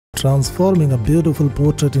Transforming a beautiful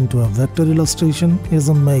portrait into a vector illustration is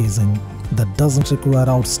amazing. That doesn't require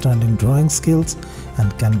outstanding drawing skills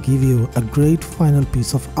and can give you a great final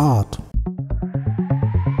piece of art.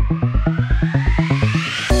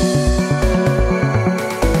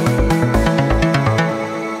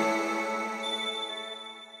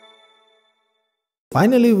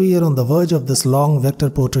 Finally, we are on the verge of this long vector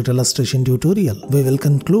portrait illustration tutorial. We will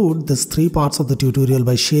conclude these 3 parts of the tutorial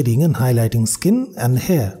by shading and highlighting skin and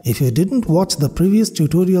hair. If you didn't watch the previous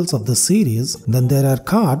tutorials of this series, then there are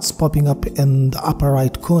cards popping up in the upper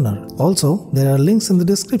right corner. Also, there are links in the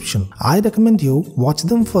description. I recommend you watch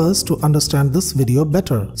them first to understand this video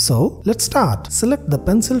better. So, let's start. Select the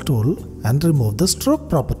pencil tool and remove the stroke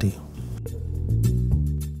property.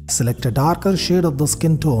 Select a darker shade of the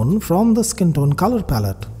skin tone from the skin tone color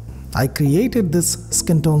palette. I created this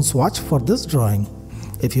skin tone swatch for this drawing.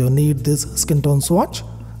 If you need this skin tone swatch,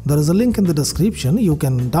 there is a link in the description. You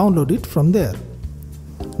can download it from there.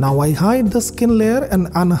 Now I hide the skin layer and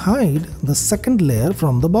unhide the second layer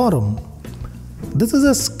from the bottom. This is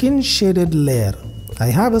a skin shaded layer. I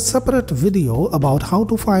have a separate video about how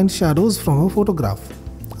to find shadows from a photograph.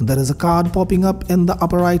 There is a card popping up in the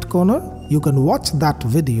upper right corner. You can watch that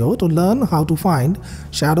video to learn how to find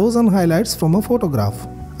shadows and highlights from a photograph.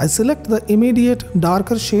 I select the immediate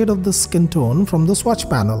darker shade of the skin tone from the swatch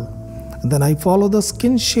panel. Then I follow the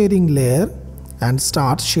skin shading layer and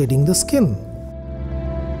start shading the skin.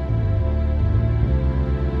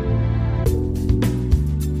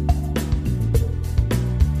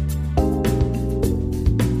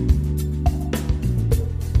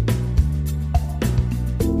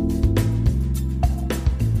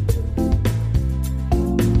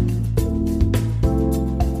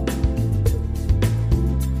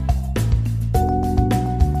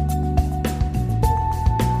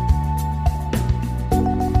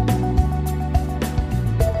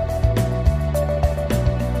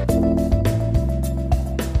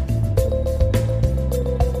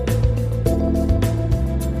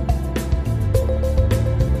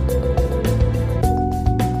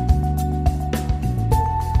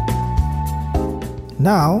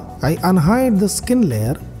 Now I unhide the skin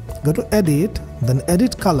layer, go to edit, then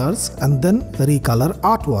edit colors and then recolor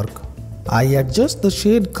artwork. I adjust the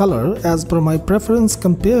shade color as per my preference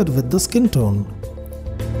compared with the skin tone.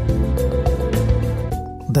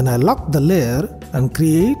 Then I lock the layer and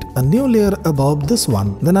create a new layer above this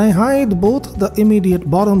one. Then I hide both the immediate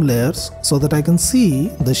bottom layers so that I can see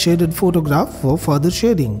the shaded photograph for further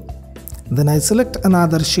shading. Then I select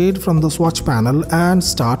another shade from the swatch panel and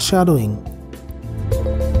start shadowing.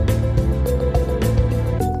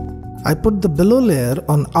 I put the below layer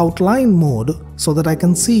on outline mode so that I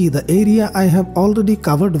can see the area I have already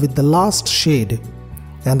covered with the last shade.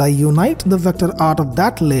 And I unite the vector art of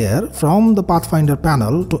that layer from the Pathfinder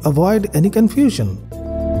panel to avoid any confusion.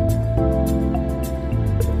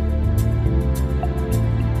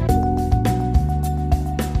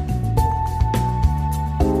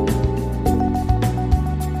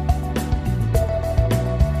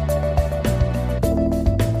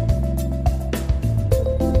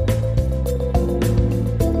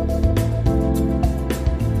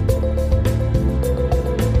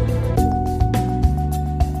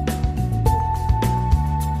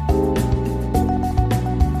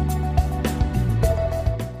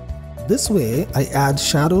 This way, I add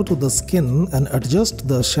shadow to the skin and adjust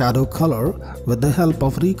the shadow color with the help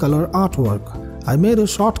of recolor artwork. I made a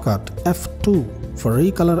shortcut F2 for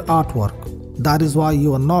recolor artwork. That is why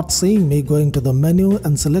you are not seeing me going to the menu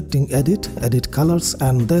and selecting edit, edit colors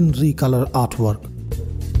and then recolor artwork.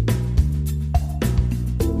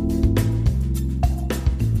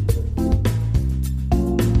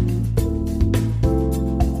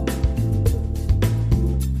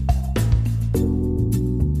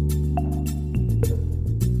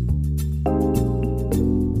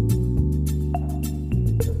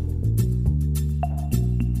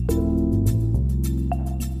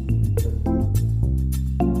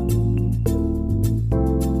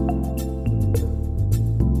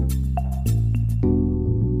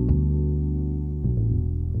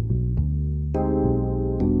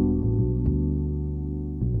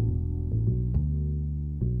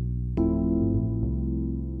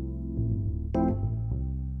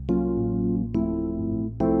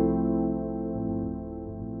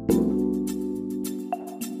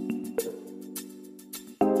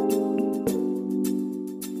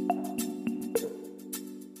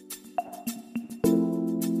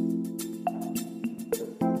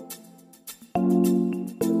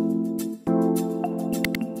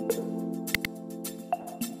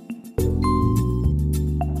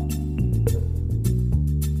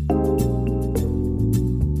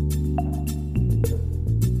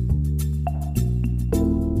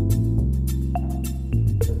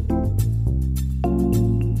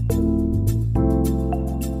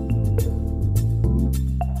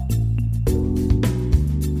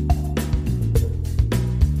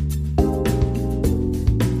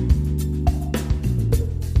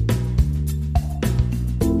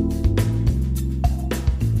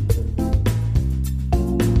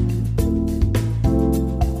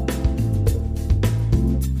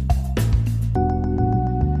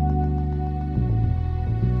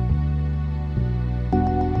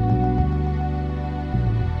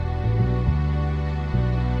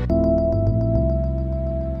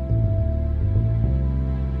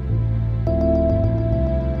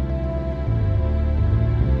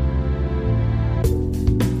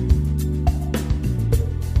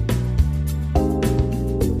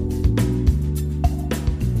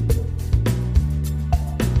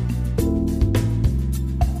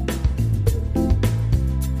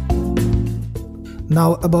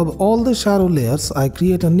 Now above all the shadow layers, I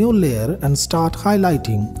create a new layer and start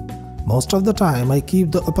highlighting. Most of the time I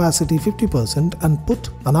keep the opacity 50% and put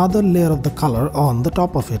another layer of the color on the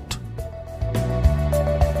top of it.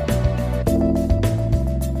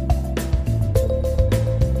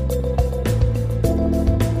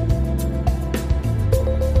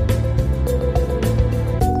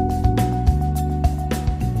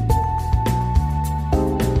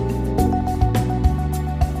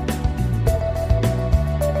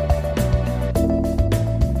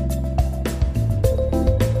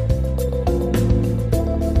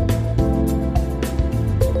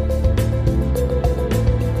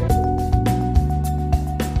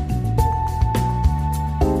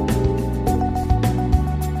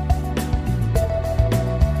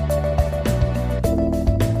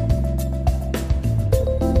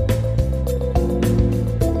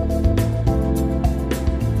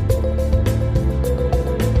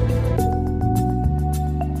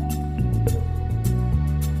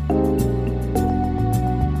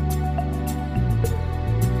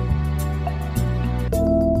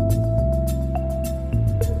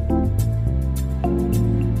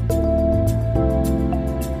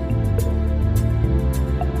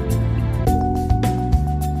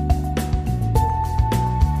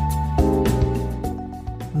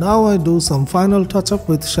 Now I do some final touch-up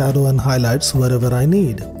with shadow and highlights wherever I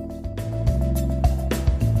need.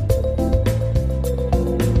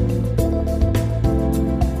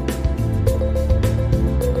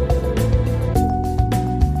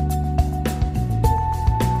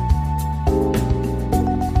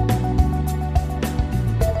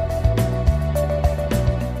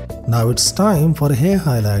 Now it's time for hair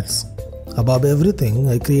highlights. Above everything,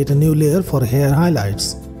 I create a new layer for hair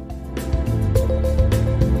highlights.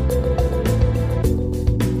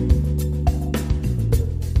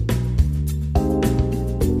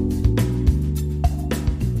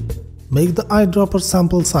 Make the eyedropper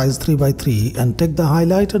sample size 3x3 and take the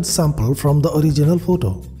highlighted sample from the original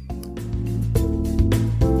photo.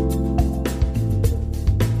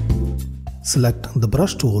 Select the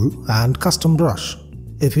brush tool and custom brush.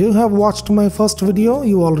 If you have watched my first video,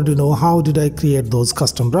 you already know how did I create those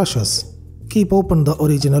custom brushes. Keep open the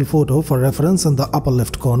original photo for reference in the upper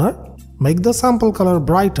left corner. Make the sample color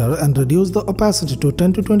brighter and reduce the opacity to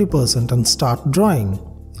 10 to 20% and start drawing.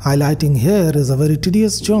 Highlighting hair is a very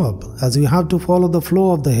tedious job as you have to follow the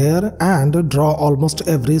flow of the hair and draw almost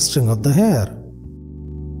every string of the hair.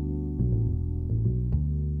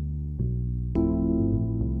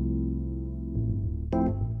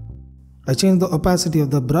 I change the opacity of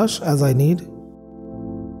the brush as I need.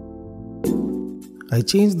 I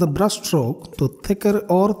change the brush stroke to thicker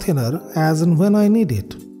or thinner as and when I need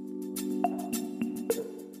it.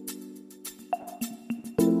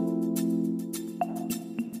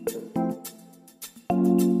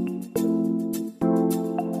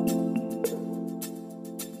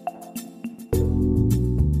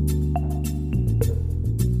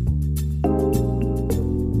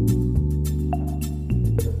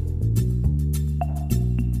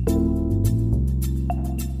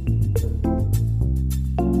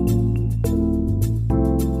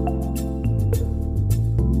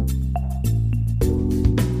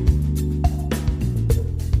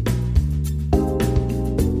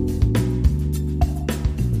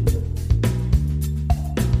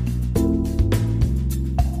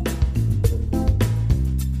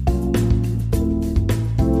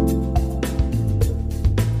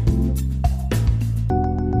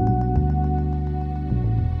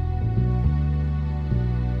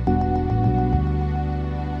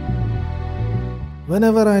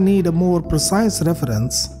 Whenever I need a more precise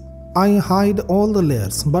reference, I hide all the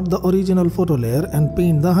layers but the original photo layer and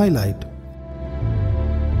paint the highlight.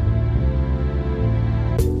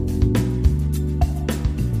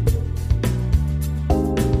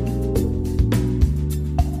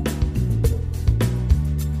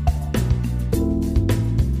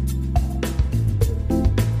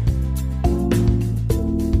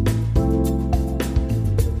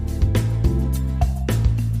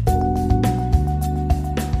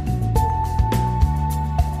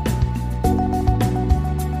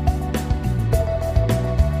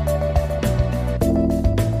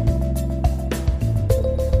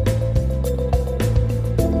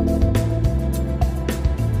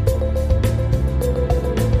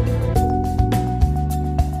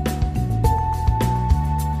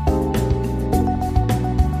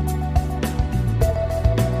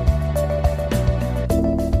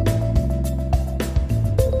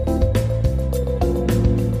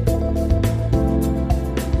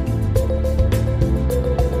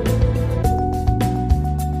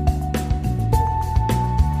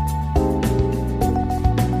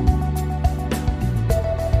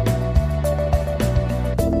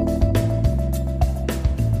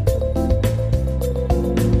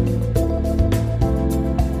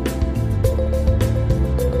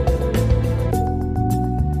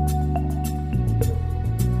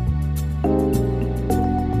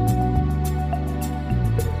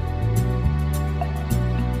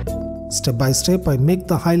 Step by step, I make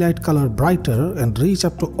the highlight color brighter and reach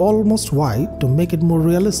up to almost white to make it more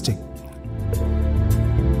realistic.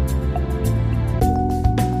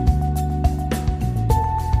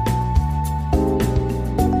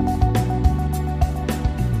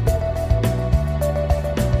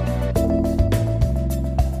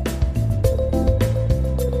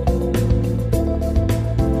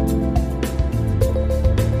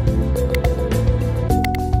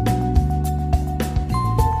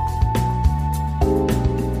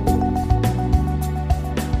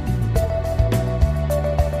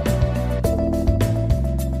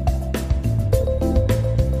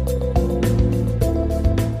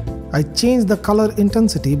 I change the color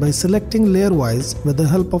intensity by selecting layer-wise with the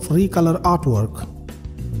help of Recolor artwork.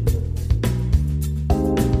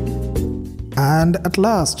 And at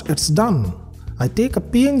last, it's done. I take a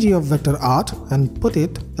PNG of vector art and put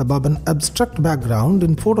it above an abstract background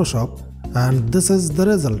in Photoshop, and this is the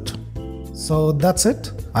result. So that's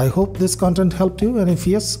it. I hope this content helped you, and if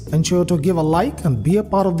yes, ensure to give a like and be a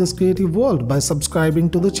part of this creative world by subscribing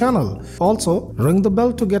to the channel. Also, ring the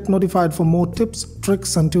bell to get notified for more tips,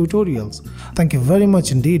 tricks and tutorials. Thank you very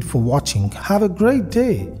much indeed for watching. Have a great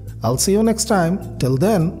day. I'll see you next time. Till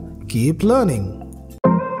then, keep learning.